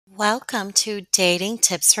Welcome to Dating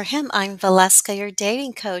Tips for Him. I'm Valeska, your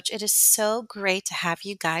dating coach. It is so great to have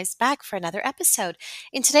you guys back for another episode.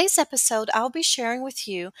 In today's episode, I'll be sharing with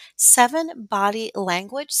you 7 body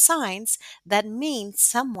language signs that mean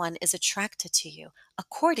someone is attracted to you,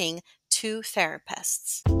 according to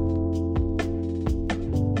therapists.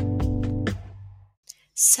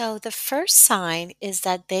 So, the first sign is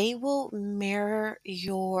that they will mirror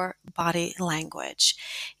your body language.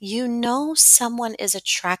 You know someone is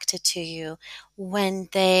attracted to you when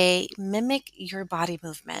they mimic your body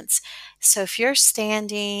movements. So, if you're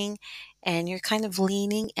standing and you're kind of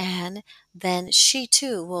leaning in, then she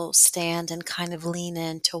too will stand and kind of lean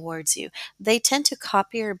in towards you. They tend to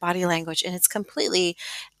copy your body language, and it's completely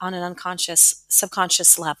on an unconscious,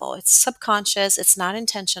 subconscious level. It's subconscious, it's not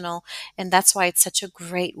intentional, and that's why it's such a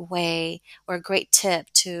great way or a great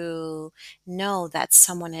tip to know that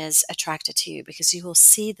someone is attracted to you because you will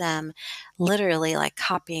see them literally like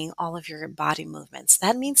copying all of your body movements.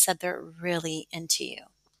 That means that they're really into you.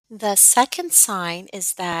 The second sign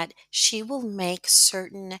is that she will make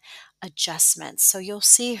certain adjustments. So you'll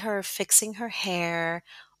see her fixing her hair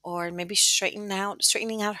or maybe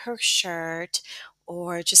straightening out her shirt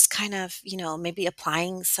or just kind of, maybe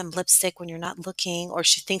applying some lipstick when you're not looking or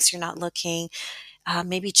she thinks you're not looking,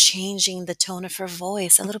 maybe changing the tone of her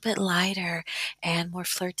voice a little bit lighter and more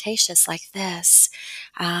flirtatious like this.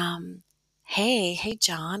 Um, hey,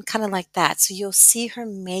 John, kind of like that. So you'll see her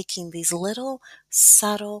making these little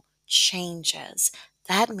subtle changes.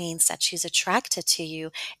 That means that she's attracted to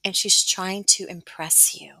you and she's trying to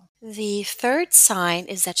impress you. The third sign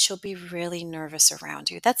is that she'll be really nervous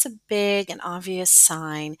around you. That's a big and obvious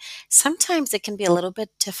sign. Sometimes it can be a little bit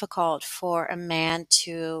difficult for a man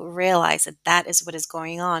to realize that that is what is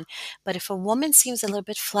going on. But if a woman seems a little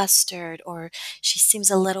bit flustered or she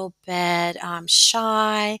seems a little bit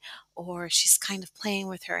shy, or she's kind of playing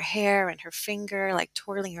with her hair and her finger, like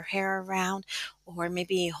twirling her hair around, or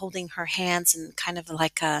maybe holding her hands in kind of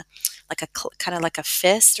kind of like a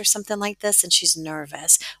fist or something like this, and she's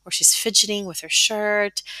nervous, or she's fidgeting with her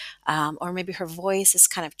shirt, or maybe her voice is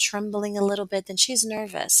kind of trembling a little bit, then she's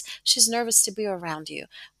nervous. She's nervous to be around you,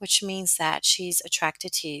 which means that she's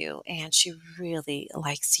attracted to you and she really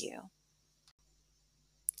likes you.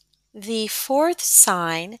 The fourth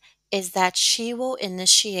sign is that she will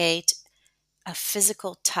initiate a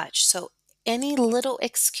physical touch. So any little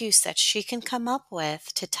excuse that she can come up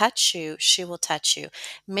with to touch you, she will touch you.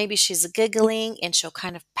 Maybe she's giggling and she'll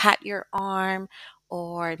kind of pat your arm,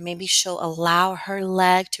 or maybe she'll allow her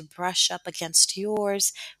leg to brush up against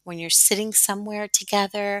yours when you're sitting somewhere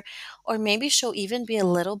together, or maybe she'll even be a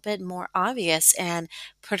little bit more obvious and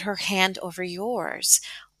put her hand over yours,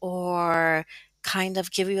 or kind of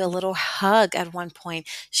give you a little hug at one point.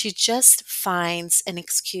 She just finds an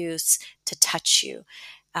excuse to touch you.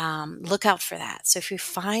 Look out for that. So if you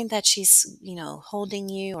find that she's, holding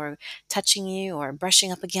you or touching you or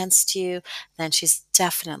brushing up against you, then she's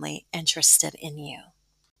definitely interested in you.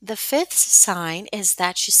 The fifth sign is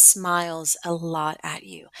that she smiles a lot at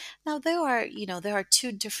you. Now there are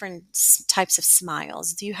two different types of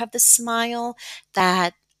smiles. Do you have the smile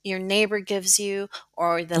that your neighbor gives you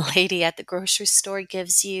or the lady at the grocery store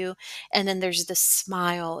gives you? And then there's the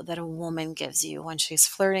smile that a woman gives you when she's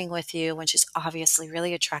flirting with you, when she's obviously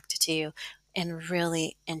really attracted to you and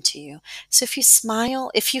really into you. So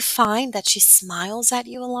if you find that she smiles at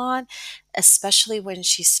you a lot, especially when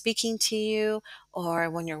she's speaking to you or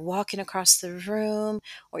when you're walking across the room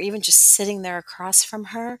or even just sitting there across from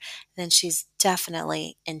her, then she's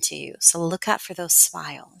definitely into you. So look out for those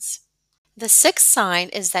smiles. The sixth sign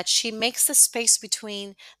is that she makes the space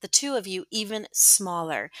between the two of you even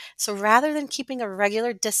smaller. So rather than keeping a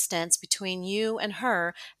regular distance between you and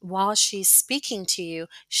her while she's speaking to you,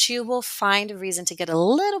 she will find a reason to get a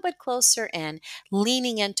little bit closer in,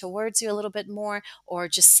 leaning in towards you a little bit more, or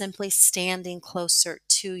just simply standing closer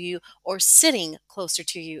to you or sitting closer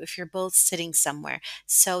to you if you're both sitting somewhere.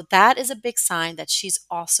 So that is a big sign that she's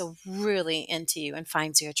also really into you and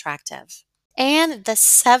finds you attractive. And the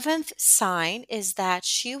seventh sign is that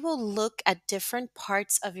she will look at different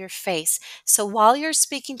parts of your face. So while you're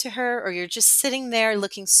speaking to her or you're just sitting there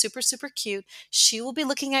looking super, super cute, she will be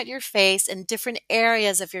looking at your face and different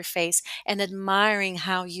areas of your face and admiring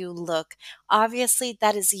how you look. Obviously,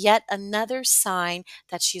 that is yet another sign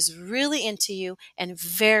that she's really into you and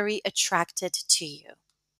very attracted to you.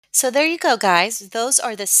 So there you go, guys. Those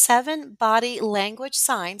are the 7 body language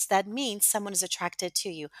signs that mean someone is attracted to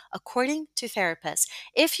you, according to therapists.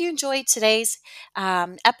 If you enjoyed today's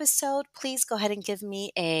episode, please go ahead and give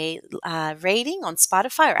me a rating on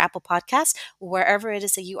Spotify or Apple Podcasts, wherever it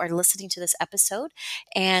is that you are listening to this episode.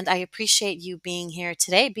 And I appreciate you being here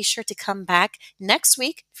today. Be sure to come back next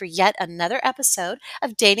week for yet another episode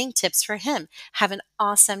of Dating Tips for Him. Have an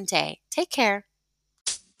awesome day. Take care.